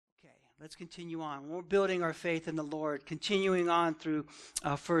Let's continue on. We're building our faith in the Lord, continuing on through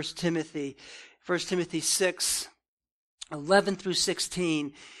 1 Timothy. 1 Timothy 6, 11 through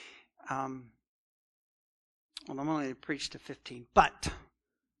 16. I'm only going to preach to 15, but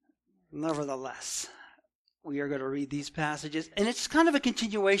nevertheless, we are going to read these passages. And it's kind of a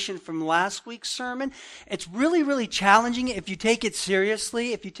continuation from last week's sermon. It's really, really challenging. If you take it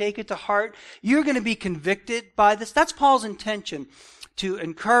seriously, if you take it to heart, you're going to be convicted by this. That's Paul's intention, to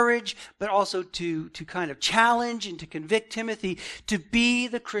encourage, but also to kind of challenge and to convict Timothy to be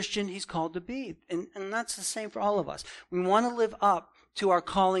the Christian he's called to be. And that's the same for all of us. We want to live up to our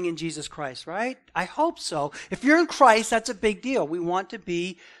calling in Jesus Christ, right? I hope so. If you're in Christ, that's a big deal. We want to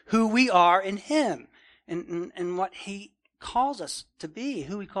be who we are in Him and what He calls us to be,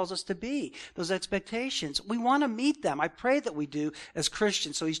 who He calls us to be, those expectations. We want to meet them. I pray that we do as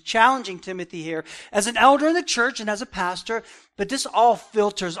Christians. So he's challenging Timothy here as an elder in the church and as a pastor, but this all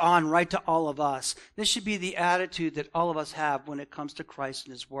filters on right to all of us. This should be the attitude that all of us have when it comes to Christ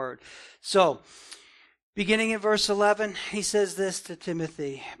and His Word. So, beginning in verse 11, he says this to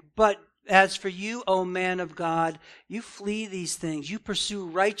Timothy, "But as for you, O man of God, you flee these things. You pursue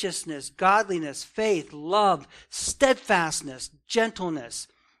righteousness, godliness, faith, love, steadfastness, gentleness.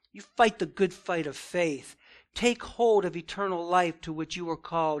 You fight the good fight of faith. Take hold of eternal life to which you were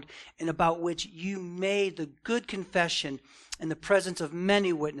called and about which you made the good confession in the presence of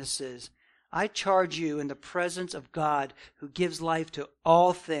many witnesses. I charge you in the presence of God who gives life to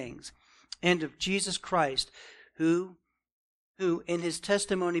all things, and of Jesus Christ, who in his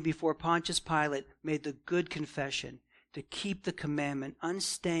testimony before Pontius Pilate made the good confession to keep the commandment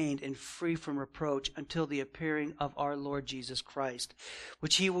unstained and free from reproach until the appearing of our Lord Jesus Christ,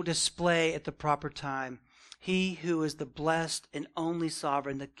 which he will display at the proper time. He who is the blessed and only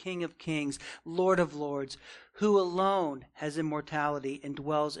sovereign, the King of kings, Lord of lords, who alone has immortality and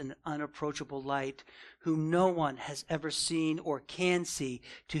dwells in unapproachable light, whom no one has ever seen or can see.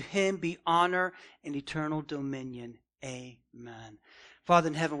 To him be honor and eternal dominion. Amen." Father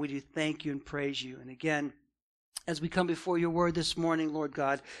in heaven, we do thank you and praise you. And again, as we come before your word this morning, Lord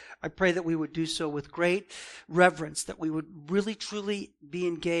God, I pray that we would do so with great reverence, that we would really, truly be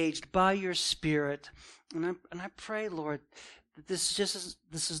engaged by your Spirit. And I pray, Lord, that this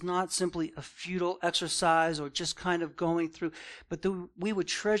is not simply a futile exercise or just kind of going through, but that we would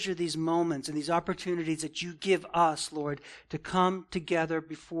treasure these moments and these opportunities that you give us, Lord, to come together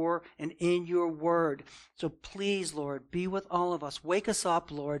before and in your word. So please, Lord, be with all of us. Wake us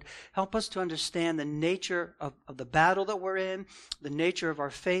up, Lord. Help us to understand the nature of the battle that we're in, the nature of our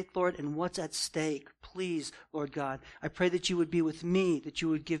faith, Lord, and what's at stake. Please, Lord God, I pray that you would be with me, that you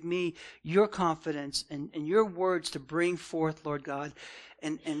would give me your confidence and your words to bring forth, Lord God,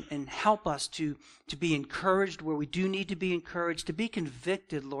 and help us to be encouraged where we do need to be encouraged, to be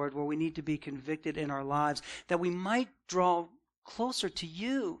convicted, Lord, where we need to be convicted in our lives, that we might draw closer to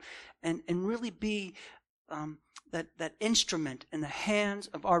you and really be that instrument in the hands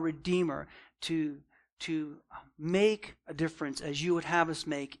of our Redeemer to make a difference as you would have us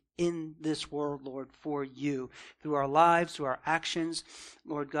make in this world, Lord, for you, through our lives, through our actions,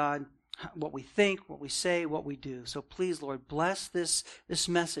 Lord God, what we think, what we say, what we do. So please, Lord, bless this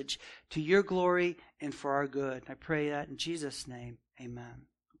message to your glory and for our good. I pray that in Jesus' name, amen.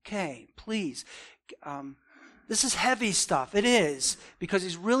 Okay, please. This is heavy stuff. It is, because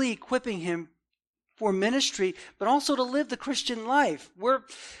he's really equipping him for ministry, but also to live the Christian life.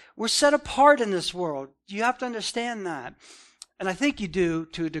 We're set apart in this world. You have to understand that. And I think you do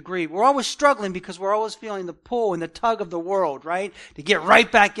to a degree. We're always struggling because we're always feeling the pull and the tug of the world, right? To get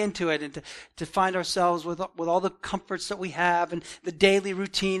right back into it and to find ourselves with all the comforts that we have and the daily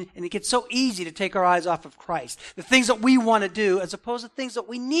routine. And it gets so easy to take our eyes off of Christ. The things that we want to do as opposed to things that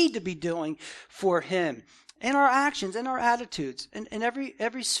we need to be doing for Him. In our actions, in our attitudes, in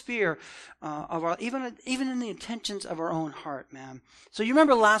every sphere of our, even in the intentions of our own heart, man. So you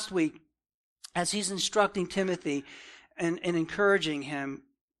remember last week, as he's instructing Timothy and encouraging him,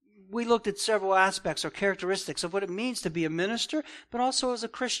 we looked at several aspects or characteristics of what it means to be a minister, but also as a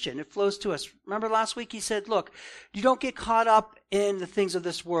Christian. It flows to us. Remember last week he said, look, you don't get caught up in the things of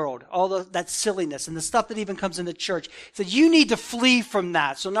this world, all that silliness and the stuff that even comes in the church. He said, you need to flee from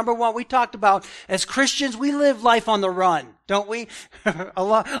that. So number one, we talked about as Christians, we live life on the run, don't we? a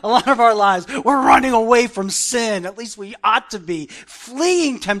lot of our lives, we're running away from sin. At least we ought to be.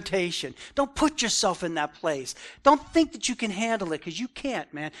 Fleeing temptation. Don't put yourself in that place. Don't think that you can handle it, because you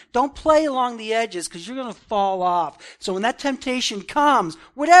can't, man. Don't play along the edges, because you're going to fall off. So when that temptation comes,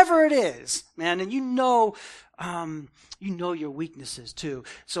 whatever it is, man, and you know you know your weaknesses too.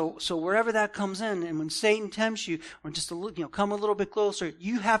 So wherever that comes in, and when Satan tempts you, or just come a little bit closer,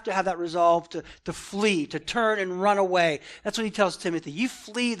 you have to have that resolve to flee, to turn and run away. That's what he tells Timothy. You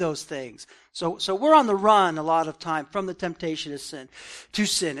flee those things. So we're on the run a lot of time from the temptation to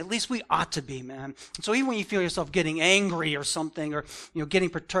sin. At least we ought to be, man. So even when you feel yourself getting angry or something, or getting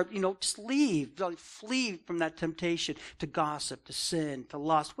perturbed, just leave, flee from that temptation to gossip, to sin, to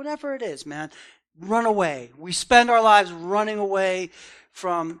lust, whatever it is, man. Run away. We spend our lives running away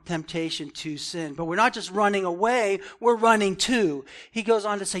from temptation to sin. But we're not just running away, we're running to. He goes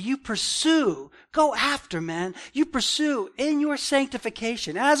on to say, you pursue, go after, man. You pursue in your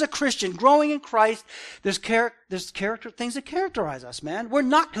sanctification. As a Christian, growing in Christ, there's things that characterize us, man. We're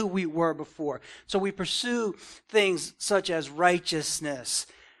not who we were before. So we pursue things such as righteousness.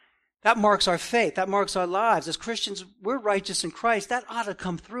 That marks our faith. That marks our lives. As Christians, we're righteous in Christ. That ought to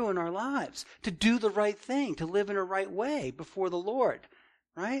come through in our lives. To do the right thing, to live in a right way before the Lord.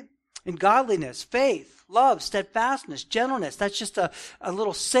 Right? In godliness, faith, love, steadfastness, gentleness. That's just a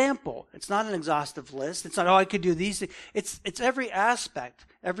little sample. It's not an exhaustive list. It's not, I could do these things. It's every aspect,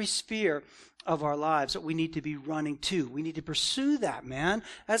 every sphere of our lives that we need to be running to. We need to pursue that, man,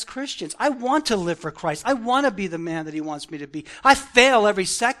 as Christians. I want to live for Christ. I want to be the man that he wants me to be. I fail every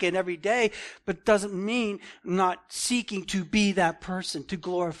second, every day, but it doesn't mean I'm not seeking to be that person, to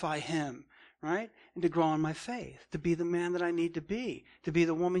glorify him, right? And to grow in my faith, to be the man that I need to be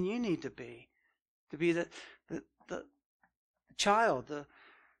the woman you need to be the child, the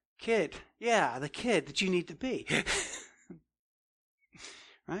kid, the kid that you need to be.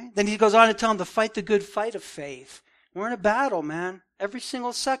 Right? Then he goes on to tell him to fight the good fight of faith. We're in a battle, man. Every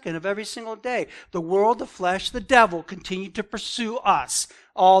single second of every single day. The world, the flesh, the devil continue to pursue us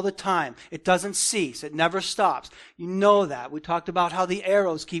all the time. It doesn't cease. It never stops. You know that. We talked about how the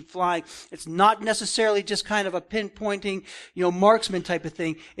arrows keep flying. It's not necessarily just kind of a pinpointing, marksman type of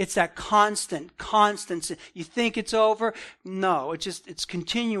thing. It's that constant. You think it's over? No, it's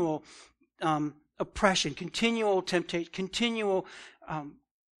continual oppression, continual temptation, continual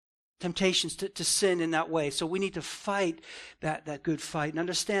temptations to sin in that way. So we need to fight that good fight and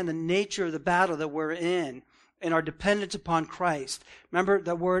understand the nature of the battle that we're in and our dependence upon Christ. Remember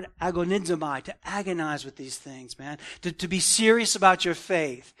the word agonizomai, to agonize with these things, man. To be serious about your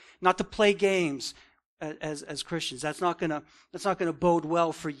faith, not to play games as Christians. That's not gonna bode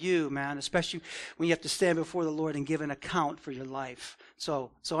well for you, man, especially when you have to stand before the Lord and give an account for your life.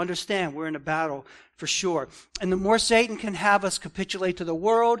 So understand, we're in a battle for sure. And the more Satan can have us capitulate to the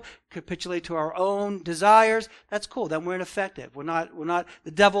world, capitulate to our own desires, that's cool. Then we're ineffective. We're not, the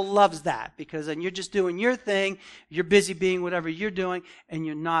devil loves that, because then you're just doing your thing, you're busy being whatever you're doing, and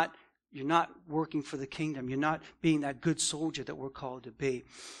you're not working for the kingdom. You're not being that good soldier that we're called to be.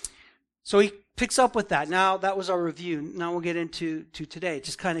 So he picks up with that. Now, that was our review. Now we'll get into today. It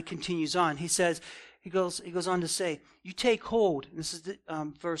just kind of continues on. He says, he goes on to say, you take hold, this is the,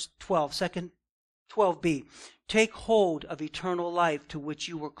 verse 12, second 12b, take hold of eternal life to which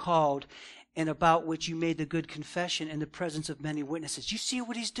you were called and about which you made the good confession in the presence of many witnesses. You see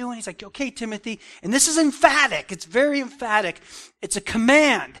what he's doing? He's like, okay, Timothy, and this is emphatic. It's very emphatic. It's a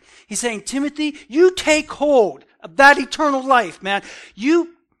command. He's saying, Timothy, you take hold of that eternal life, man.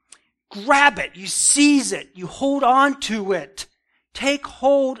 You grab it. You seize it. You hold on to it. Take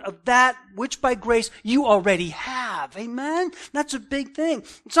hold of that which by grace you already have. Amen? That's a big thing.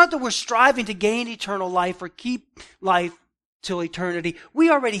 It's not that we're striving to gain eternal life or keep life till eternity. We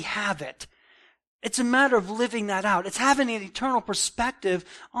already have it. It's a matter of living that out. It's having an eternal perspective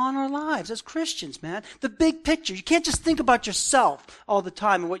on our lives as Christians, man. The big picture. You can't just think about yourself all the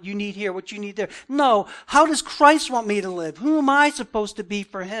time and what you need here, what you need there. No. How does Christ want me to live? Who am I supposed to be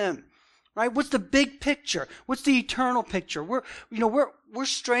for him? Right? What's the big picture? What's the eternal picture? We're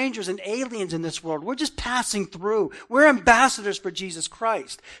strangers and aliens in this world. We're just passing through. We're ambassadors for Jesus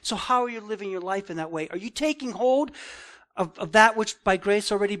Christ. So how are you living your life in that way? Are you taking hold of that which by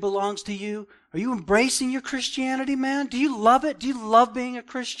grace already belongs to you? Are you embracing your Christianity, man? Do you love it? Do you love being a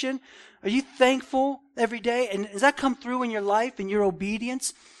Christian? Are you thankful every day? And does that come through in your life, in your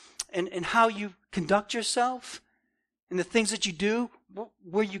obedience, and how you conduct yourself? And the things that you do,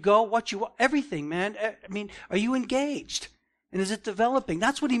 where you go, everything, man. I mean, are you engaged? And is it developing?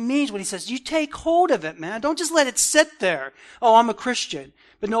 That's what he means when he says, you take hold of it, man. Don't just let it sit there. Oh, I'm a Christian,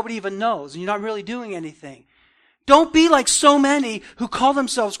 but nobody even knows, and you're not really doing anything. Don't be like so many who call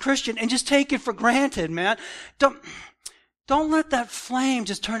themselves Christian and just take it for granted, man. Don't let that flame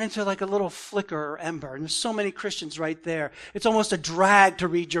just turn into like a little flicker or ember. And there's so many Christians right there. It's almost a drag to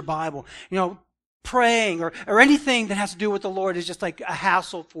read your Bible. praying or anything that has to do with the Lord is just like a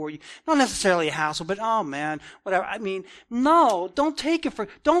hassle for you. Not necessarily a hassle, but oh man, whatever. I mean, no, don't take it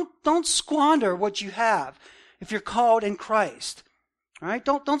don't squander what you have if you're called in Christ. All right?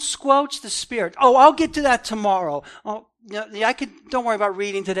 Don't squelch the Spirit. Oh, I'll get to that tomorrow. Oh, don't worry about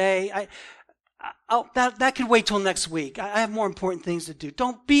reading today. That can wait till next week. I have more important things to do.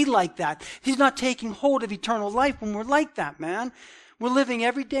 Don't be like that. He's not taking hold of eternal life when we're like that, man. We're living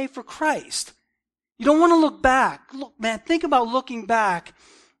every day for Christ. You don't want to look back. Look, man, think about looking back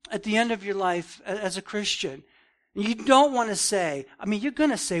at the end of your life as a Christian. You don't want to say, you're going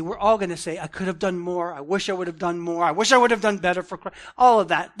to say, we're all going to say, I could have done more. I wish I would have done more. I wish I would have done better for Christ. All of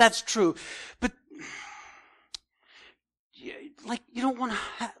that. That's true. But, you don't want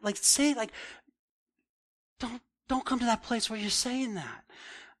to, say, don't come to that place where you're saying that.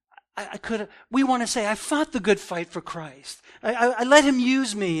 We want to say, I fought the good fight for Christ. I let him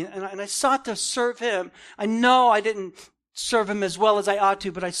use me, and I sought to serve him. I know I didn't serve him as well as I ought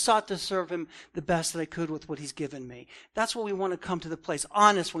to, but I sought to serve him the best that I could with what he's given me. That's what we want to come to the place.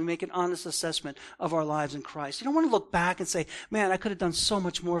 Honest, when we make an honest assessment of our lives in Christ. You don't want to look back and say, man, I could have done so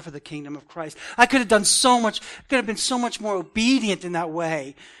much more for the kingdom of Christ. I could have been so much more obedient in that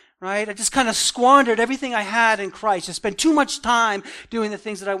way. Right? I just kind of squandered everything I had in Christ. I spent too much time doing the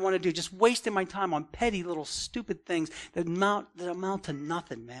things that I want to do, just wasting my time on petty little stupid things that amount to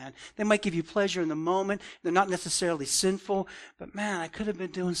nothing, man. They might give you pleasure in the moment. They're not necessarily sinful, but man, I could have been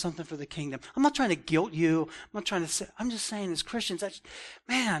doing something for the kingdom. I'm not trying to guilt you. I'm just saying as Christians,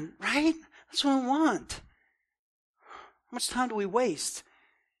 man, right? That's what I want. How much time do we waste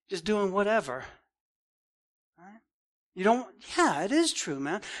just doing whatever? It is true,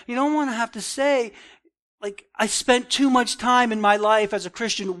 man. You don't want to have to say, I spent too much time in my life as a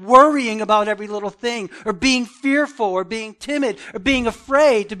Christian worrying about every little thing, or being fearful, or being timid, or being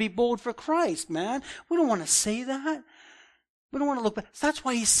afraid to be bold for Christ, man. We don't want to say that. We don't want to look back. That's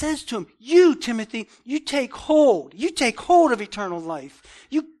why he says to him, you, Timothy, you take hold. You take hold of eternal life.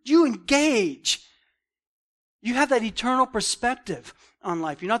 You engage. You have that eternal perspective on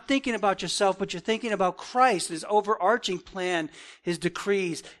life. You're not thinking about yourself, but you're thinking about Christ, his overarching plan, his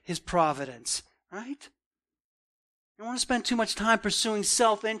decrees, his providence. Right? You don't want to spend too much time pursuing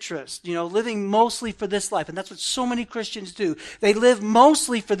self-interest, living mostly for this life. And that's what so many Christians do. They live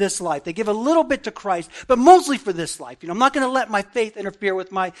mostly for this life. They give a little bit to Christ, but mostly for this life. I'm not going to let my faith interfere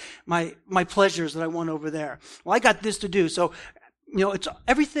with my pleasures that I want over there. Well, I got this to do, so it's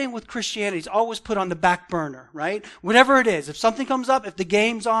everything with Christianity is always put on the back burner, right? Whatever it is, if something comes up, if the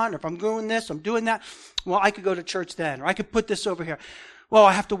game's on, or if I'm doing this, I'm doing that, well, I could go to church then, or I could put this over here. Well,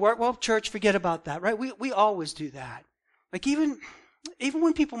 I have to work. Well, church, forget about that, right? We always do that. Even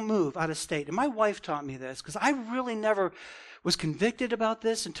when people move out of state, and my wife taught me this, because I really never was convicted about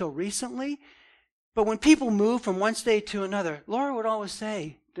this until recently. But when people move from one state to another, Laura would always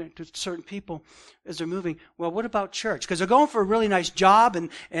say to certain people as they're moving, well, what about church? Because they're going for a really nice job, and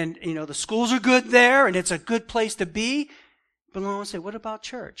the schools are good there, and it's a good place to be. But Laura would say, what about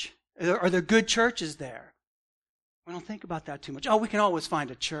church? Are there good churches there? We don't think about that too much. Oh, we can always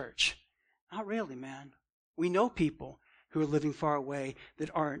find a church. Not really, man. We know people who are living far away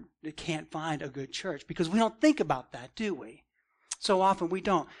that can't find a good church, because we don't think about that, do we? So often we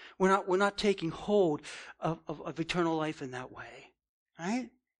don't. We're not taking hold of eternal life in that way. Right?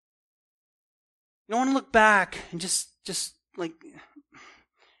 You don't want to look back and just you're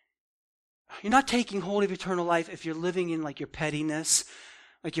not taking hold of eternal life if you're living in your pettiness,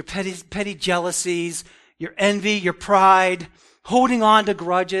 your petty jealousies, your envy, your pride, holding on to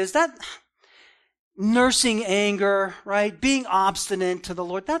grudges, that nursing anger, right? Being obstinate to the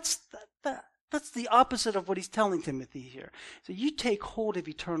Lord. That's the opposite of what he's telling Timothy here. So you take hold of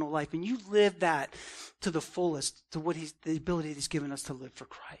eternal life and you live that to the fullest, to the ability that he's given us to live for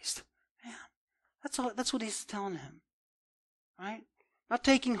Christ. Man, that's what he's telling him. Right? Not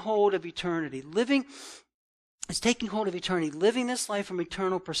taking hold of eternity. Living is taking hold of eternity, living this life from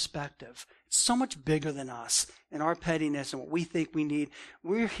eternal perspective. It's so much bigger than us and our pettiness and what we think we need.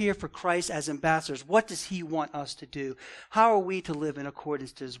 We're here for Christ as ambassadors. What does he want us to do? How are we to live in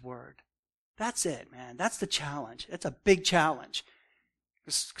accordance to his word? That's it, man. That's the challenge. It's a big challenge.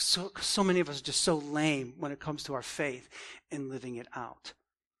 So many of us are just so lame when it comes to our faith and living it out.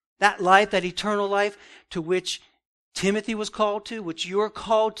 That life, that eternal life to which Timothy was called to, which you're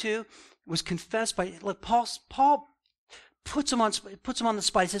called to, was confessed by, Paul puts him on the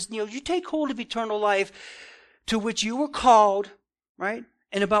spot. He says, you take hold of eternal life to which you were called, right?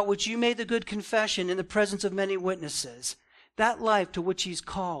 And about which you made the good confession in the presence of many witnesses. That life to which he's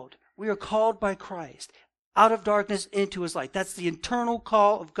called. We are called by Christ out of darkness into his light. That's the internal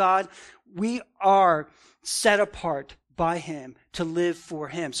call of God. We are set apart by him to live for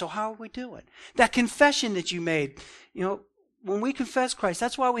him. So how are we doing? That confession that you made, when we confess Christ,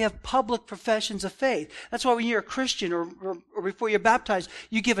 that's why we have public professions of faith. That's why when you're a Christian or before you're baptized,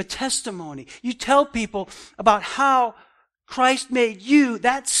 you give a testimony. You tell people about how Christ made you,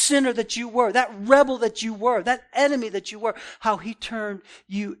 that sinner that you were, that rebel that you were, that enemy that you were, how he turned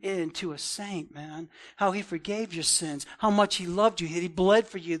you into a saint, man. How he forgave your sins, how much he loved you, that he bled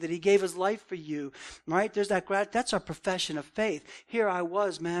for you, that he gave his life for you, right? There's that's our profession of faith. Here I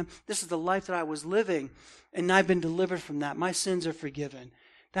was, man. This is the life that I was living, and I've been delivered from that. My sins are forgiven.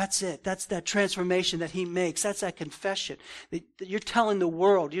 That's it. That's that transformation that he makes. That's that confession. That you're telling the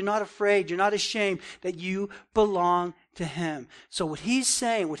world. You're not afraid. You're not ashamed that you belong to him. So what he's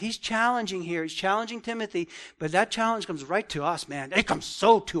saying, what he's challenging here, he's challenging Timothy, but that challenge comes right to us, man. It comes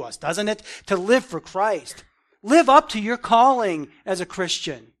so to us, doesn't it? To live for Christ. Live up to your calling as a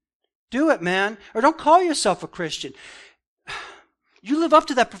Christian. Do it, man. Or don't call yourself a Christian. You live up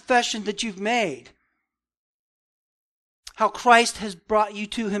to that profession that you've made. How Christ has brought you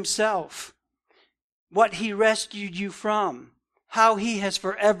to himself. What he rescued you from. How he has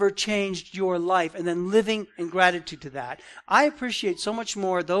forever changed your life. And then living in gratitude to that. I appreciate so much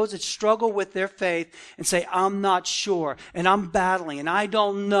more those that struggle with their faith and say, I'm not sure. And I'm battling. And I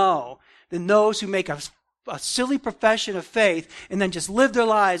don't know. Than those who make a silly profession of faith and then just live their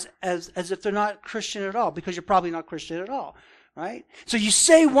lives as if they're not Christian at all. Because you're probably not Christian at all. Right? So you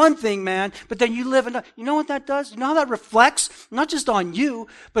say one thing, man, but then you live another. You know what that does? You know how that reflects? Not just on you,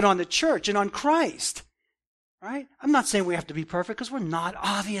 but on the church and on Christ. Right? I'm not saying we have to be perfect because we're not.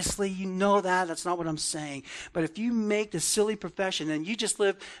 Obviously, you know that. That's not what I'm saying. But if you make the silly profession and you just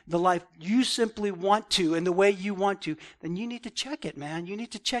live the life you simply want to and the way you want to, then you need to check it, man. You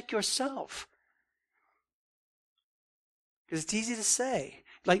need to check yourself. Because it's easy to say.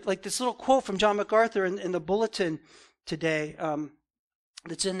 Like this little quote from John MacArthur in the bulletin today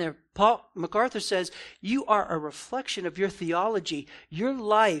that's in there. Paul MacArthur says, you are a reflection of your theology. Your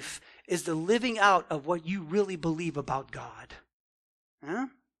life is the living out of what you really believe about God. Huh?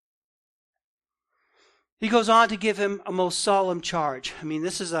 He goes on to give him a most solemn charge. I mean,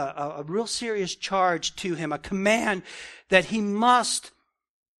 this is a real serious charge to him, a command that he must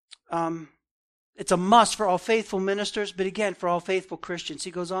it's a must for all faithful ministers, but again, for all faithful Christians. He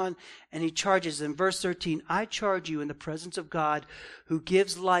goes on and he charges in verse 13, I charge you in the presence of God who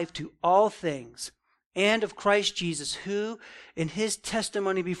gives life to all things, and of Christ Jesus, who in his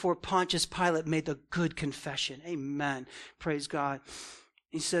testimony before Pontius Pilate made the good confession. Amen. Praise God.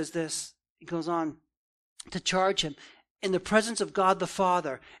 He says this, he goes on to charge him in the presence of God the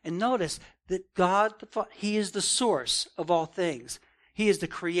Father. And notice that God the Father, he is the source of all things. He is the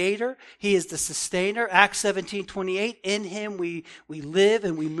creator. He is the sustainer. Acts 17:28. In him we live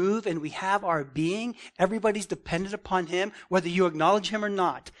and we move and we have our being. Everybody's dependent upon him, whether you acknowledge him or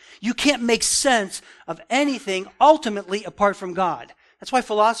not. You can't make sense of anything ultimately apart from God. That's why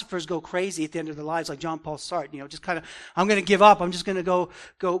philosophers go crazy at the end of their lives, like John Paul Sartre. Just kind of, I'm going to give up. I'm just going to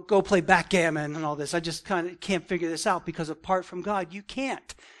go play backgammon and all this. I just kind of can't figure this out because apart from God, you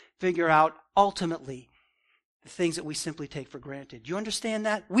can't figure out ultimately the things that we simply take for granted. You understand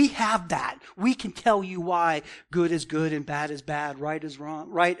that? We have that. We can tell you why good is good and bad is bad, right is wrong,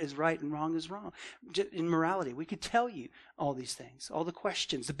 right is right and wrong is wrong. In morality, we could tell you all these things, all the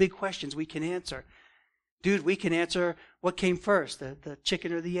questions, the big questions we can answer. Dude, we can answer what came first, the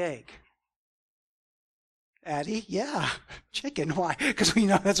chicken or the egg. Addie? Yeah, chicken. Why? Because we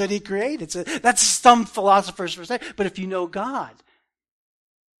know that's what he created. That's some philosophers for saying. But if you know God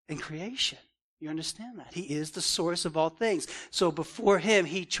and creation, you understand that. He is the source of all things. So before him,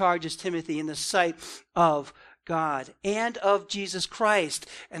 he charges Timothy in the sight of God and of Jesus Christ.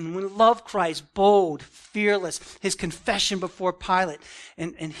 And we love Christ, bold, fearless, his confession before Pilate.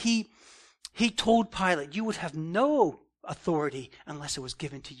 And he told Pilate, you would have no authority unless it was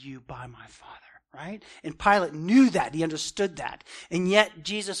given to you by my Father. Right? And Pilate knew that. He understood that. And yet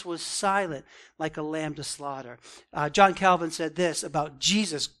Jesus was silent like a lamb to slaughter. John Calvin said this about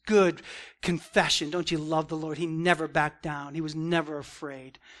Jesus' good confession. Don't you love the Lord? He never backed down. He was never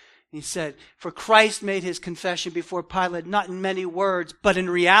afraid. He said, for Christ made his confession before Pilate, not in many words, but in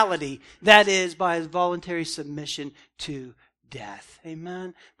reality. That is, by his voluntary submission to death.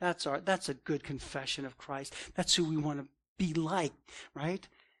 Amen? That's a good confession of Christ. That's who we want to be like, right?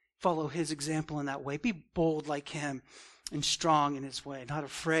 Follow his example in that way. Be bold like him and strong in his way, not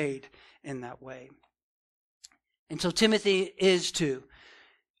afraid in that way. And so Timothy is to,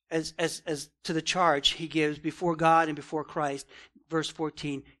 as to the charge he gives before God and before Christ, verse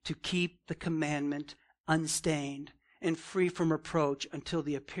 14, to keep the commandment unstained and free from reproach until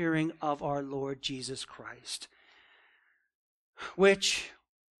the appearing of our Lord Jesus Christ, which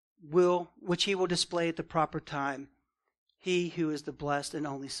he will display at the proper time, he who is the blessed and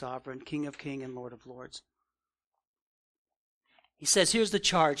only sovereign, King of kings and Lord of lords. He says, here's the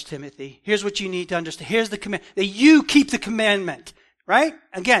charge, Timothy. Here's what you need to understand. Here's the command, that you keep the commandment, right?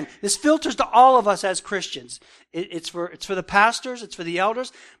 Again, this filters to all of us as Christians. It's for the pastors, it's for the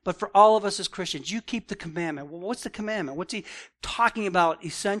elders, but for all of us as Christians, you keep the commandment. Well, what's the commandment? What's he talking about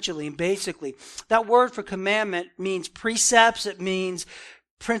essentially and basically? That word for commandment means precepts, it means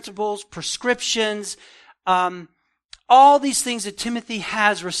principles, prescriptions, all these things that Timothy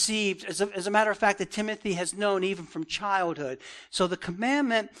has received, as a matter of fact, that Timothy has known even from childhood. So the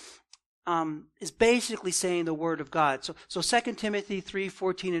commandment is basically saying the word of God. So 2 Timothy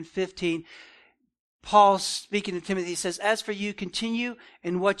 3:14 and 15, Paul speaking to Timothy says, as for you, continue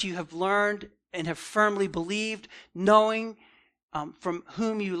in what you have learned and have firmly believed, knowing from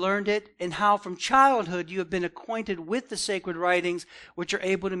whom you learned it, and how from childhood you have been acquainted with the sacred writings, which are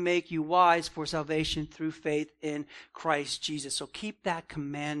able to make you wise for salvation through faith in Christ Jesus. So keep that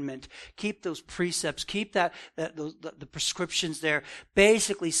commandment, keep those precepts, keep the prescriptions there.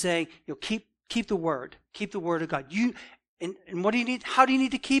 Basically saying, keep the word of God. And what do you need? How do you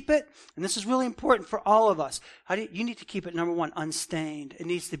need to keep it? And this is really important for all of us. You need to keep it, number one, unstained. It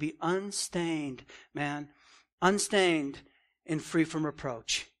needs to be unstained, man, unstained and free from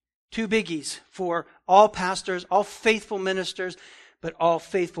reproach. Two biggies for all pastors, all faithful ministers, but all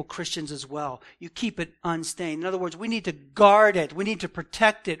faithful Christians as well. You keep it unstained. In other words, we need to guard it. We need to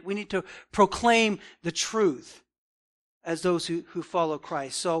protect it. We need to proclaim the truth as those who follow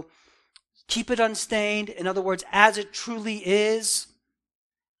Christ. So keep it unstained. In other words, as it truly is.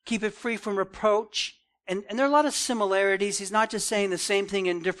 Keep it free from reproach. And there are a lot of similarities. He's not just saying the same thing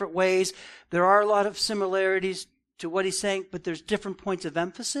in different ways. There are a lot of similarities to what he's saying, but there's different points of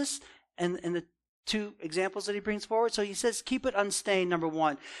emphasis and the two examples that he brings forward. So he says, keep it unstained, number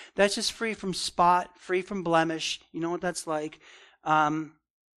one. That's just free from spot, free from blemish. You know what that's like. Do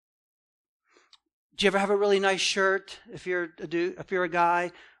you ever have a really nice shirt if you're a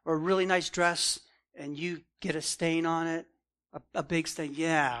guy, or a really nice dress and you get a stain on it? A big stain,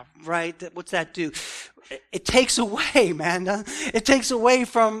 yeah, right? What's that do? It takes away, man. It takes away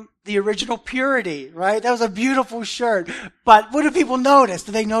from the original purity, right? That was a beautiful shirt. But what do people notice?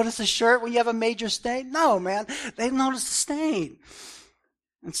 Do they notice a shirt when you have a major stain? No, man. They notice the stain.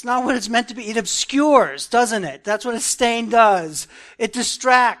 It's not what it's meant to be. It obscures, doesn't it? That's what a stain does. It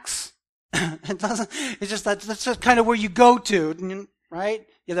distracts. It doesn't. It's just that's just kind of where you go to, right?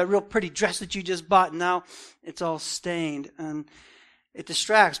 You have that real pretty dress that you just bought, and now it's all stained. And it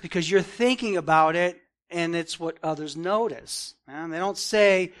distracts because you're thinking about it, and it's what others notice. And they don't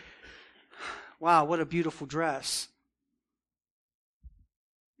say, wow, what a beautiful dress.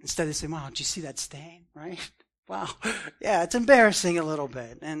 Instead they say, wow, did you see that stain, right? Wow. Yeah, it's embarrassing a little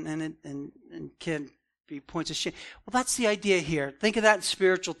bit, and can be points of shame. Well, that's the idea here. Think of that in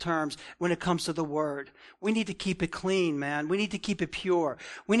spiritual terms when it comes to the Word. We need to keep it clean, man. We need to keep it pure.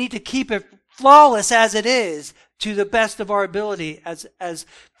 We need to keep it flawless as it is to the best of our ability as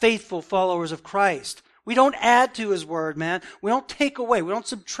faithful followers of Christ. We don't add to His Word, man. We don't take away. We don't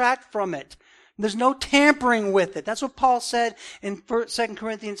subtract from it. There's no tampering with it. That's what Paul said in 2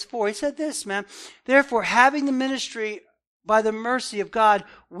 Corinthians 4. He said this, man. Therefore, having the ministry by the mercy of God,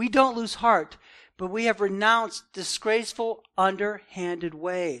 we don't lose heart, but we have renounced disgraceful, underhanded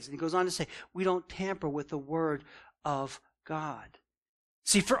ways. And he goes on to say, we don't tamper with the Word of God.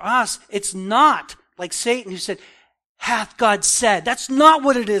 See, for us, it's not like Satan who said, hath God said. That's not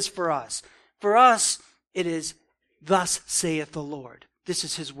what it is for us. For us, it is, thus saith the Lord. This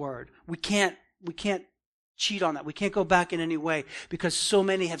is His Word. We can't cheat on that. We can't go back in any way because so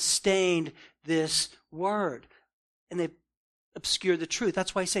many have stained this Word. And they've obscured the truth.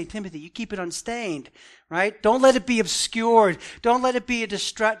 That's why I say, Timothy, you keep it unstained, right? Don't let it be obscured. Don't let it be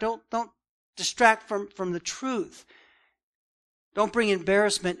don't distract from the truth. Don't bring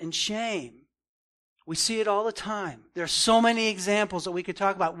embarrassment and shame. We see it all the time. There are so many examples that we could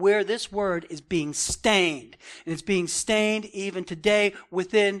talk about where this word is being stained. And it's being stained even today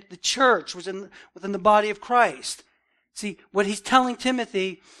within the church, within the body of Christ. See, what he's telling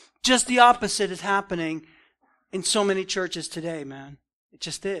Timothy, just the opposite is happening in so many churches today, man. It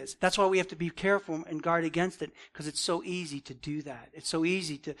just is. That's why we have to be careful and guard against it, because it's so easy to do that. It's so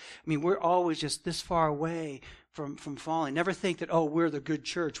easy to, we're always just this far away from falling. Never think that, we're the good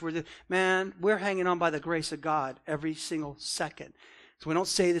church. We're hanging on by the grace of God every single second. So we don't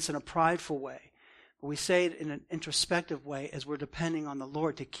say this in a prideful way, but we say it in an introspective way as we're depending on the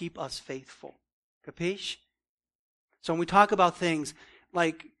Lord to keep us faithful. Capiche? So when we talk about things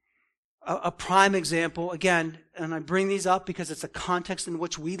like a prime example, again, and I bring these up because it's a context in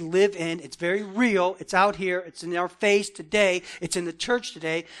which we live in. It's very real. It's out here. It's in our face today. It's in the church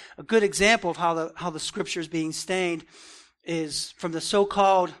today. A good example of how the scripture is being stained is from the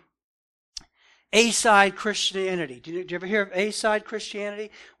so-called A-side Christianity. Do you ever hear of A-side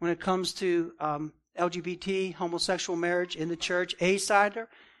Christianity when it comes to LGBT, homosexual marriage in the church? A-sider?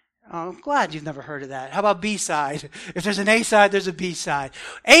 I'm glad you've never heard of that. How about B-side? If there's an A-side, there's a B-side.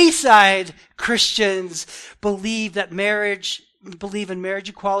 A-side Christians believe in marriage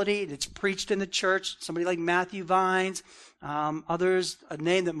equality. It's preached in the church. Somebody like Matthew Vines, others, a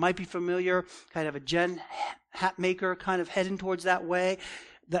name that might be familiar, kind of a Jen Hatmaker, kind of heading towards that way.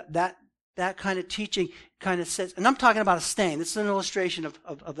 That kind of teaching kind of says, and I'm talking about a stain. This is an illustration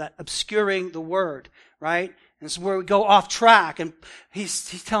of that obscuring the word, right? And this is where we go off track. And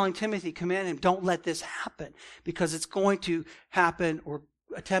he's telling Timothy, command him, don't let this happen, because it's going to happen or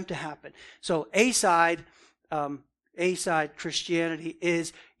attempt to happen. So A-side Christianity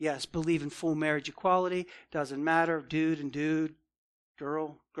is, yes, believe in full marriage equality. Doesn't matter, dude and dude,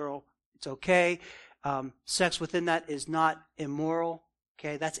 girl, it's okay. Sex within that is not immoral.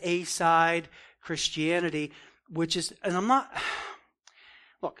 Okay, that's A-side Christianity, which is, and I'm not,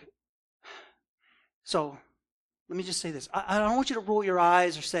 look, so let me just say this. I don't want you to roll your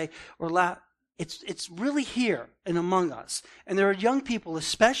eyes or say, or laugh. It's really here and among us. And there are young people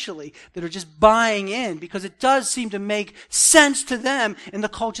especially that are just buying in because it does seem to make sense to them in the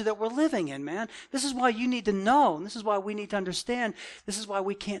culture that we're living in, man. This is why you need to know, and this is why we need to understand. This is why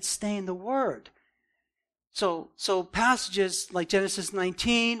we can't stain the Word. So passages like Genesis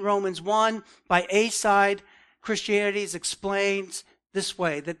 19, Romans 1, by A-side Christianity is explained this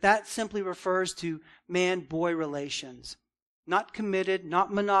way, that simply refers to man-boy relations. Not committed,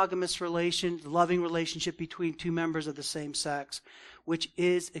 not monogamous relations, loving relationship between two members of the same sex, which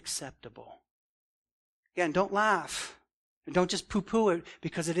is acceptable. Again, don't laugh. And don't just poo-poo it,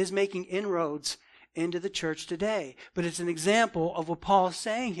 because it is making inroads into the church today. But it's an example of what Paul is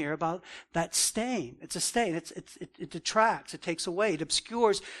saying here about that stain. It's a stain. It detracts. It takes away. It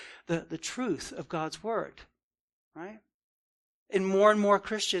obscures the truth of God's word. Right? And more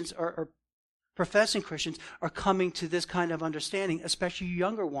Christians or professing Christians are coming to this kind of understanding, especially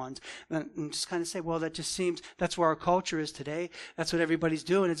younger ones. And just kind of say, well, that just seems, that's where our culture is today. That's what everybody's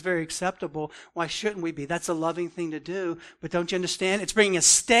doing. It's very acceptable. Why shouldn't we be? That's a loving thing to do. But don't you understand? It's bringing a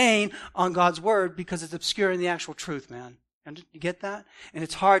stain on God's word because it's obscuring the actual truth, man. You get that? And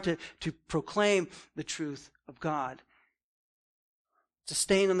it's hard to proclaim the truth of God. It's a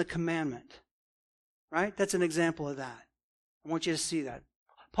stain on the commandment. Right? That's an example of that. I want you to see that.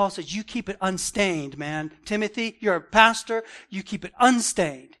 Paul says, you keep it unstained, man. Timothy, you're a pastor. You keep it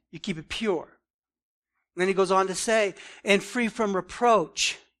unstained. You keep it pure. And then he goes on to say, and free from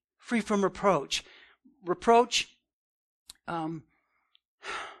reproach. Free from reproach. Reproach,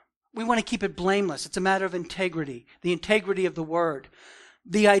 we want to keep it blameless. It's a matter of integrity. The integrity of the word.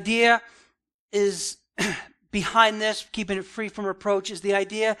 The idea is, behind this, keeping it free from reproach, is the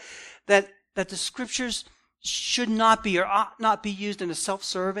idea that the scriptures should not be or ought not be used in a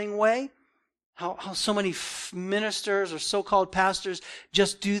self-serving way. How so many ministers or so-called pastors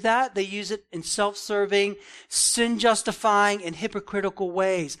just do that. They use it in self-serving, sin-justifying, and hypocritical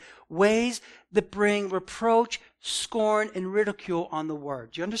ways. Ways that bring reproach, scorn, and ridicule on the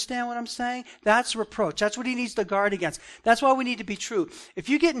word. Do you understand what I'm saying? That's reproach. That's what he needs to guard against. That's why we need to be true. If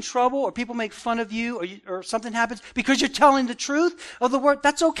you get in trouble or people make fun of you or something happens because you're telling the truth of the word,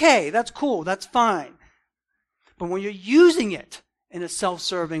 that's okay. That's cool. That's fine. But when you're using it in a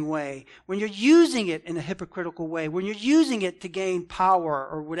self-serving way, when you're using it in a hypocritical way, when you're using it to gain power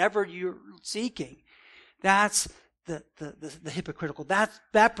or whatever you're seeking, that's the hypocritical.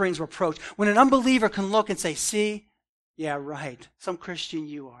 That brings reproach. When an unbeliever can look and say, see, yeah, right, some Christian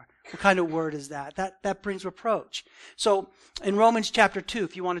you are. What kind of word is that? That brings reproach. So in Romans chapter 2,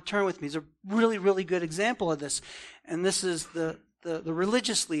 if you want to turn with me, is a really, really good example of this. And this is the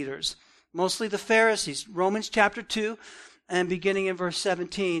religious leaders. Mostly the Pharisees. Romans chapter 2, and beginning in verse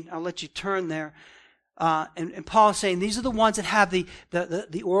 17. I'll let you turn there. And Paul is saying these are the ones that have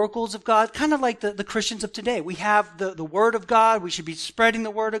the oracles of God, kind of like the Christians of today. We have the Word of God. We should be spreading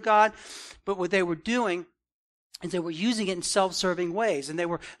the Word of God. But what they were doing is they were using it in self-serving ways. And they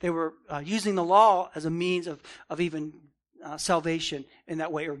were using the law as a means of even salvation in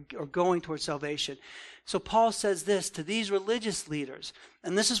that way, or going towards salvation. So Paul says this to these religious leaders,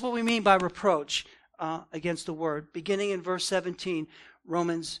 and this is what we mean by reproach against the word, beginning in verse 17,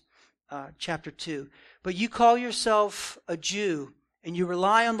 Romans chapter 2. But you call yourself a Jew, and you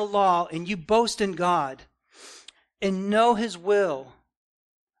rely on the law, and you boast in God. and know His will.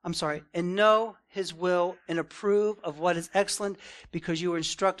 And know His will and approve of what is excellent, because you are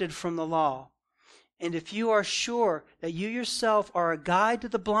instructed from the law. And if you are sure that you yourself are a guide to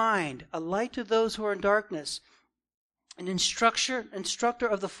the blind, a light to those who are in darkness, an instructor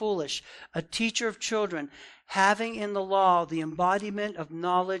of the foolish, a teacher of children, having in the law the embodiment of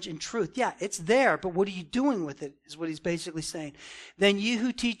knowledge and truth. Yeah, it's there, but what are you doing with it, is what he's basically saying. Then you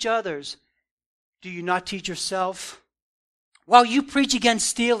who teach others, do you not teach yourself? While you preach against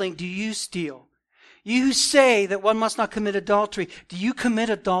stealing, do you steal? You who say that one must not commit adultery, do you commit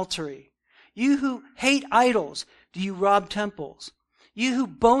adultery? You who hate idols, do you rob temples? You who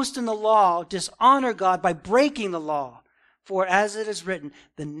boast in the law, dishonor God by breaking the law. For as it is written,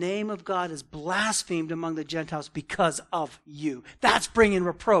 the name of God is blasphemed among the Gentiles because of you. That's bringing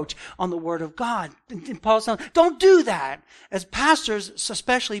reproach on the word of God. And Paul's saying, don't do that. As pastors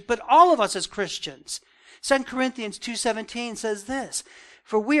especially, but all of us as Christians. 2 Corinthians 2:17 says this,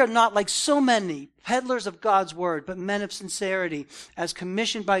 for we are not like so many peddlers of God's word, but men of sincerity, as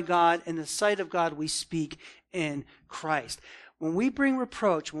commissioned by God. In the sight of God we speak in Christ. When we bring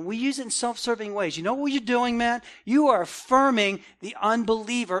reproach, when we use it in self-serving ways, you know what you're doing, man? You are affirming the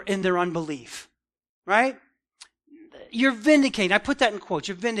unbeliever in their unbelief, right? You're vindicating. I put that in quotes.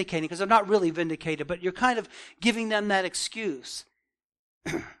 You're vindicating, because they're not really vindicated, but you're kind of giving them that excuse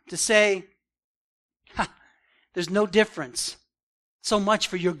to say, there's no difference. So much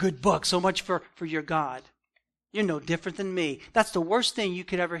for your good book, so much for your God. You're no different than me. That's the worst thing you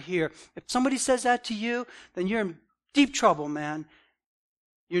could ever hear. If somebody says that to you, then you're in deep trouble, man.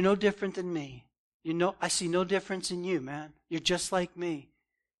 You're no different than me. I see no difference in you, man. You're just like me.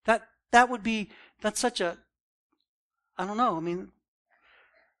 That's such a, I don't know,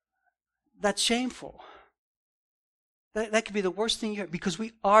 that's shameful. That could be the worst thing you hear, because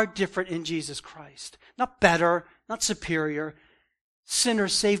we are different in Jesus Christ. Not better, not superior.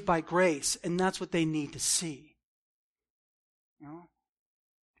 Sinners saved by grace, and that's what they need to see. You know?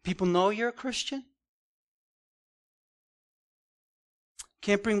 People know you're a Christian.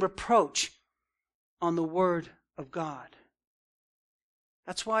 Can't bring reproach on the word of God.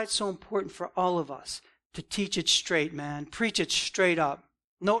 That's why it's so important for all of us to teach it straight, man. Preach it straight up.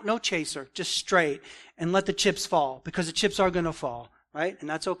 No chaser, just straight. And let the chips fall, because the chips are going to fall, right? And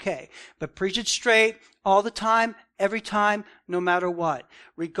that's okay. But preach it straight all the time, every time, no matter what.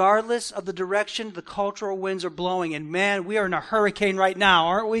 Regardless of the direction the cultural winds are blowing. And man, we are in a hurricane right now,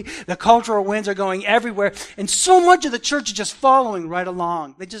 aren't we? The cultural winds are going everywhere. And so much of the church is just following right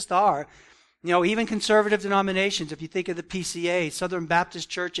along. They just are. Even conservative denominations, if you think of the PCA, Southern Baptist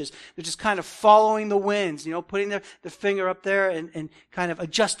churches, they're just kind of following the winds, putting their finger up there and kind of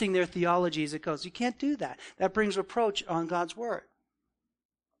adjusting their theology as it goes. You can't do that. That brings reproach on God's word.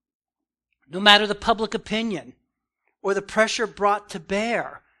 No matter the public opinion or the pressure brought to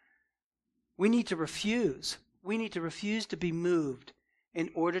bear, we need to refuse. We need to refuse to be moved in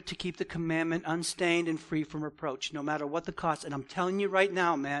order to keep the commandment unstained and free from reproach, no matter what the cost. And I'm telling you right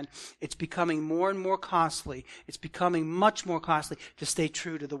now, man, it's becoming more and more costly. It's becoming much more costly to stay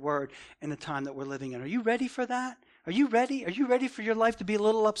true to the word in the time that we're living in. Are you ready for that? Are you ready? Are you ready for your life to be a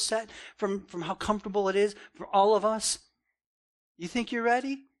little upset from how comfortable it is for all of us? You think you're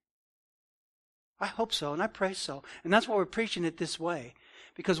ready? I hope so, and I pray so. And that's why we're preaching it this way.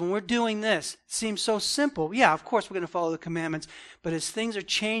 Because when we're doing this, it seems so simple. Yeah, of course we're going to follow the commandments, but as things are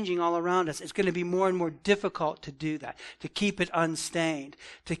changing all around us, it's going to be more and more difficult to do that, to keep it unstained,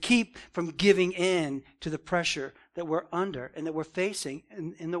 to keep from giving in to the pressure that we're under and that we're facing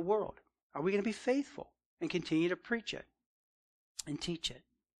in the world. Are we going to be faithful and continue to preach it and teach it?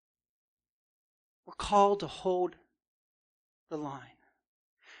 We're called to hold the line.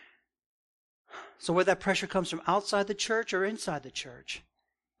 So whether that pressure comes from outside the church or inside the church,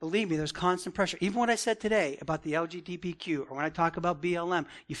 believe me, there's constant pressure. Even what I said today about the LGBTQ, or when I talk about BLM,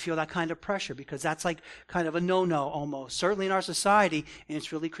 you feel that kind of pressure, because that's like kind of a no-no almost, certainly in our society, and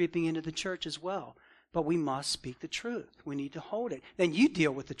it's really creeping into the church as well. But we must speak the truth. We need to hold it. Then you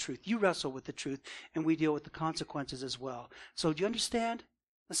deal with the truth. You wrestle with the truth, and we deal with the consequences as well. So do you understand?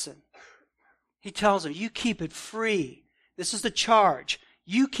 Listen. He tells them, you keep it free. This is the charge.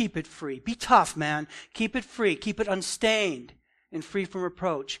 You keep it free. Be tough, man. Keep it free. Keep it unstained and free from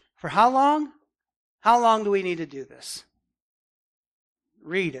reproach. For how long? How long do we need to do this?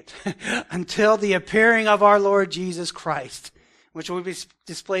 Read it. Until the appearing of our Lord Jesus Christ, which will be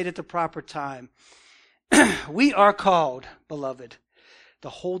displayed at the proper time. We are called, beloved, to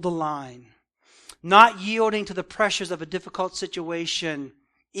hold the line, not yielding to the pressures of a difficult situation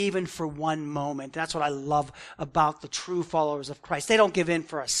even for one moment. That's what I love about the true followers of Christ. They don't give in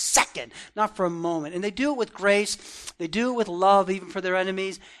for a second, not for a moment. And they do it with grace. They do it with love, even for their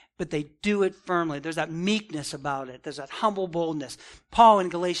enemies. But they do it firmly. There's that meekness about it. There's that humble boldness. Paul in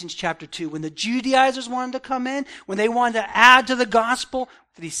Galatians chapter 2, when the Judaizers wanted to come in, when they wanted to add to the gospel,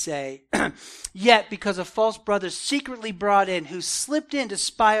 what did he say? Yet, because of false brothers secretly brought in, who slipped in to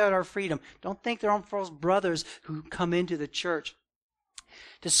spy out our freedom. Don't think they're all false brothers who come into the church.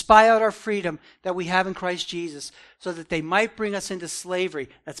 To spy out our freedom that we have in Christ Jesus, so that they might bring us into slavery.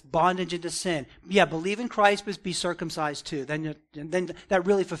 That's bondage into sin. Yeah, believe in Christ, but be circumcised too. Then that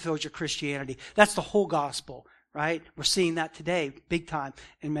really fulfills your Christianity. That's the whole gospel, right? We're seeing that today, big time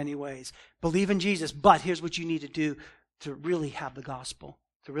in many ways. Believe in Jesus, but here's what you need to do to really have the gospel,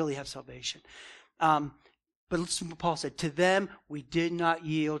 to really have salvation. But listen to what Paul said. To them, we did not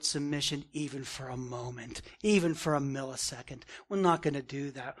yield submission even for a moment, even for a millisecond. We're not going to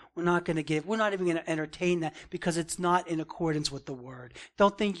do that. We're not even going to entertain that because it's not in accordance with the word.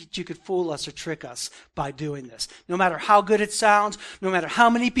 Don't think that you could fool us or trick us by doing this. No matter how good it sounds, no matter how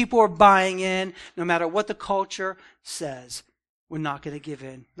many people are buying in, no matter what the culture says, we're not going to give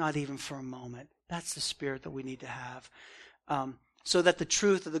in, not even for a moment. That's the spirit that we need to have. So that the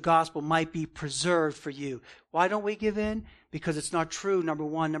truth of the gospel might be preserved for you. Why don't we give in? Because it's not true, number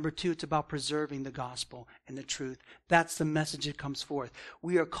one. Number two, it's about preserving the gospel and the truth. That's the message that comes forth.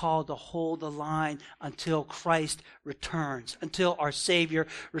 We are called to hold the line until Christ returns, until our Savior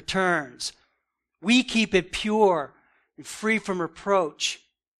returns. We keep it pure and free from reproach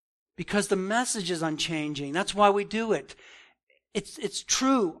because the message is unchanging. That's why we do it. It's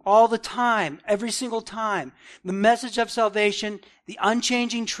true all the time, every single time. The message of salvation, the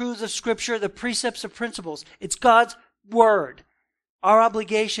unchanging truths of Scripture, the precepts and principles, it's God's word. Our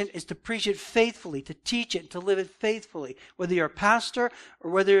obligation is to preach it faithfully, to teach it, to live it faithfully, whether you're a pastor or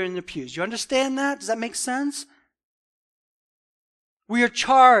whether you're in the pews. You understand that? Does that make sense? We are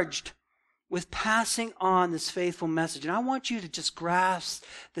charged with passing on this faithful message. And I want you to just grasp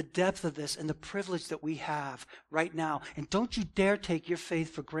the depth of this and the privilege that we have right now. And don't you dare take your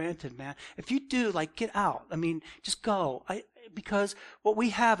faith for granted, man. If you do, get out. Just go. Because what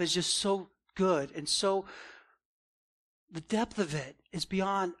we have is just so good and so, the depth of it is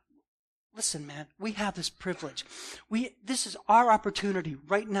beyond. Listen, man, we have this privilege. This is our opportunity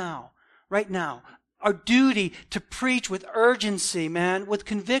right now. Our duty to preach with urgency, man, with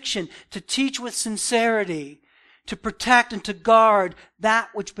conviction, to teach with sincerity, to protect and to guard that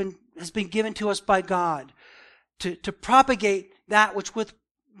which has been given to us by God, to propagate that with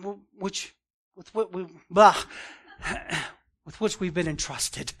which we've been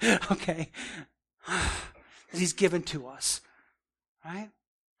entrusted, okay, that He's given to us, right?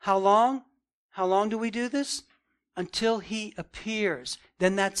 How long? How long do we do this? Until He appears.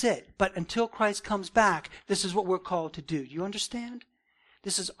 Then that's it. But until Christ comes back, this is what we're called to do. Do you understand?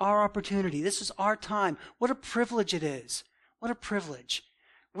 This is our opportunity. This is our time. What a privilege it is. What a privilege.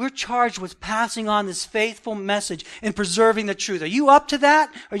 We're charged with passing on this faithful message and preserving the truth. Are you up to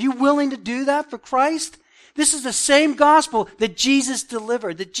that? Are you willing to do that for Christ? This is the same gospel that Jesus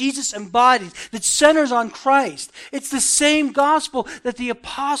delivered, that Jesus embodied, that centers on Christ. It's the same gospel that the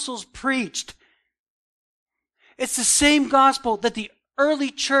apostles preached. It's the same gospel that the early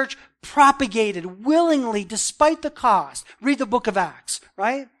church propagated willingly despite the cost. Read the book of Acts,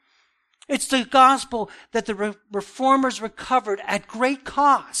 right? It's the gospel that the reformers recovered at great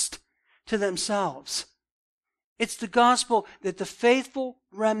cost to themselves. It's the gospel that the faithful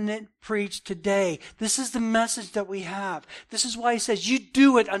remnant preach today. This is the message that we have. This is why He says, you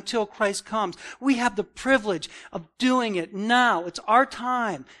do it until Christ comes. We have the privilege of doing it now. It's our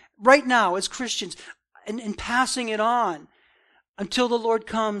time, right now as Christians, and passing it on until the Lord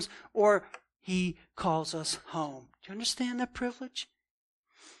comes or He calls us home. Do you understand that privilege?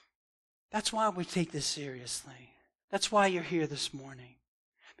 That's why we take this seriously. That's why you're here this morning.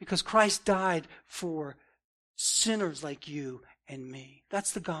 Because Christ died for sinners like you and me.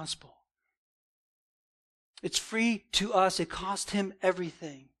 That's the gospel. It's free to us. It cost Him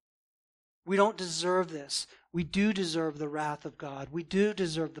everything. We don't deserve this. We do deserve the wrath of God. We do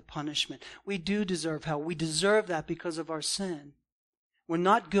deserve the punishment. We do deserve hell. We deserve that because of our sin. We're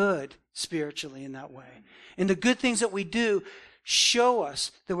not good spiritually in that way. And the good things that we do show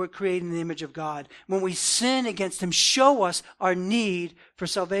us that we're created in the image of God. When we sin against Him, show us our need for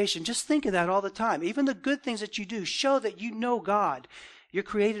salvation. Just think of that all the time. Even the good things that you do show that you know God. You're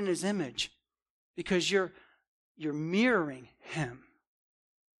created in His image because you're mirroring Him.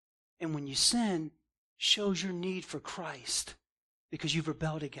 And when you sin, shows your need for Christ because you've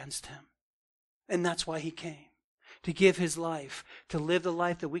rebelled against Him. And that's why He came. to give his life, to live the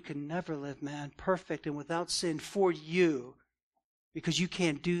life that we could never live, man, perfect and without sin for you, because you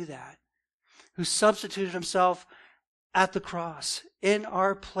can't do that, who substituted himself at the cross in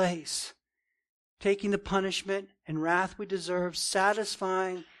our place, taking the punishment and wrath we deserve,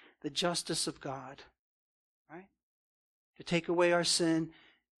 satisfying the justice of God, right? To take away our sin,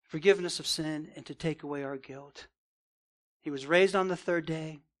 forgiveness of sin, and to take away our guilt. He was raised on the third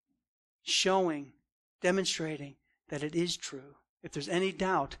day, showing, demonstrating that it is true. If there's any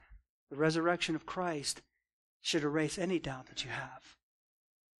doubt, the resurrection of Christ should erase any doubt that you have.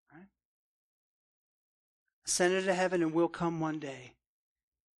 Right? Ascended to heaven and will come one day.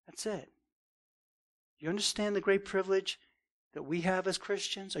 That's it. You understand the great privilege that we have as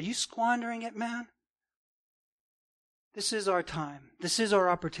Christians? Are you squandering it, man? This is our time. This is our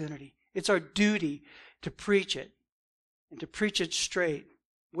opportunity. It's our duty to preach it, and to preach it straight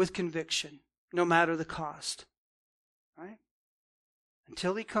with conviction, no matter the cost. Right?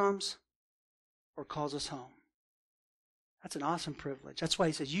 Until he comes or calls us home. That's an awesome privilege. That's why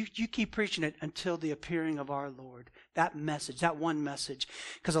he says, you keep preaching it until the appearing of our Lord. That message, that one message.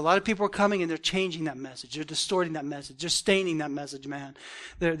 Because a lot of people are coming and they're changing that message. They're distorting that message. They're staining that message, man.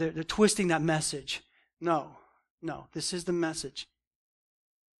 They're twisting that message. No, this is the message.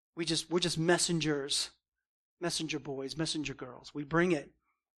 We're just messengers. Messenger boys, messenger girls. We bring it.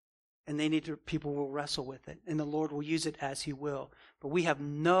 And people will wrestle with it. And the Lord will use it as he will. But we have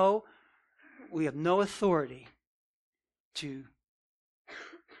no authority to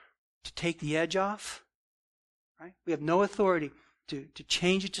take the edge off. Right? We have no authority to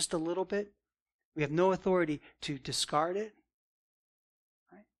change it just a little bit. We have no authority to discard it.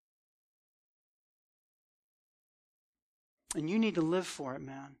 Right? And you need to live for it,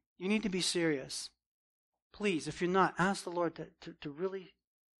 man. You need to be serious. Please, if you're not, ask the Lord to really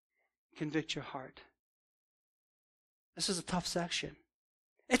convict your heart. This is a tough section.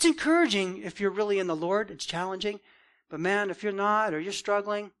 It's encouraging if you're really in the Lord. It's challenging. But man, if you're not or you're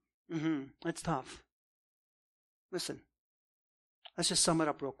struggling, it's tough. Listen, let's just sum it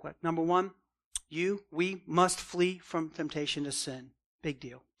up real quick. Number one, we must flee from temptation to sin. Big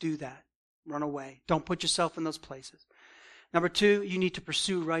deal. Do that. Run away. Don't put yourself in those places. Number two, you need to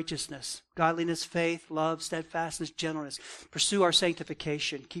pursue righteousness, godliness, faith, love, steadfastness, gentleness. Pursue our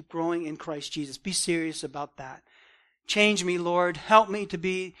sanctification. Keep growing in Christ Jesus. Be serious about that. Change me, Lord. Help me to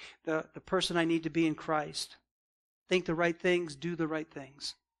be the person I need to be in Christ. Think the right things. Do the right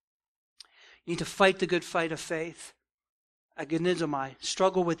things. You need to fight the good fight of faith. Agonizomai.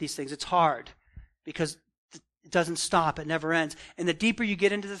 Struggle with these things. It's hard because it doesn't stop. It never ends. And the deeper you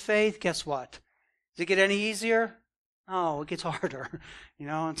get into the faith, guess what? Does it get any easier? Oh, it gets harder,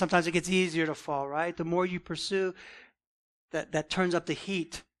 and sometimes it gets easier to fall, right? The more you pursue, that turns up the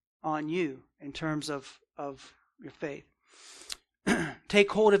heat on you in terms of your faith.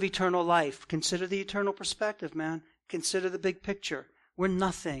 Take hold of eternal life. Consider the eternal perspective, man. Consider the big picture. We're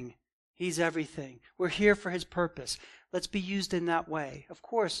nothing. He's everything. We're here for his purpose. Let's be used in that way. Of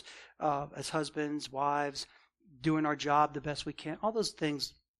course, as husbands, wives, doing our job the best we can, all those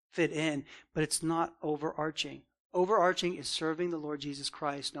things fit in, but it's not overarching. Overarching is serving the Lord Jesus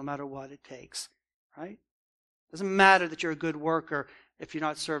Christ no matter what it takes, right? Doesn't matter that you're a good worker if you're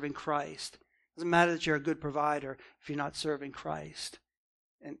not serving Christ. Doesn't matter that you're a good provider if you're not serving Christ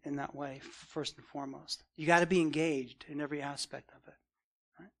in that way, first and foremost. You got to be engaged in every aspect of it.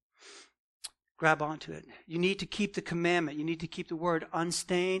 Right? Grab onto it. You need to keep the commandment. You need to keep the word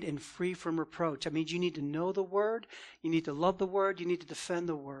unstained and free from reproach. That means you need to know the word. You need to love the word. You need to defend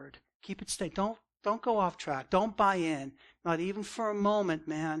the word. Keep it stained. Don't go off track. Don't buy in. Not even for a moment,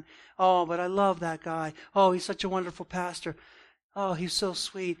 man. Oh, but I love that guy. Oh, he's such a wonderful pastor. Oh, he's so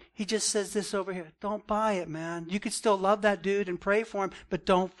sweet. He just says this over here. Don't buy it, man. You could still love that dude and pray for him, but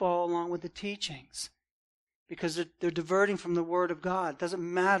don't follow along with the teachings. Because they're diverting from the Word of God. It doesn't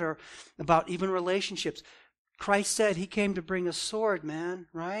matter about even relationships. Christ said he came to bring a sword, man,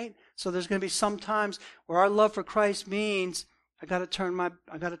 right? So there's going to be some times where our love for Christ means I got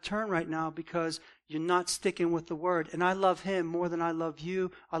to turn right now because you're not sticking with the word. And I love him more than I love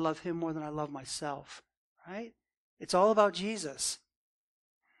you. I love him more than I love myself. Right? It's all about Jesus.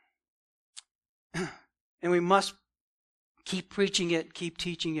 And we must keep preaching it, keep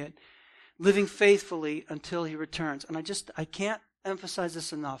teaching it, living faithfully until he returns. And I can't emphasize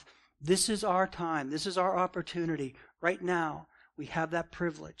this enough. This is our time. This is our opportunity. Right now, we have that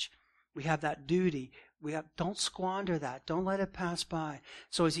privilege. We have that duty. Don't squander that. Don't let it pass by.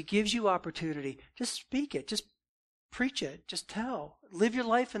 So as he gives you opportunity, just speak it. Just preach it. Just tell. Live your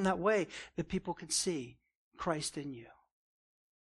life in that way that people can see Christ in you.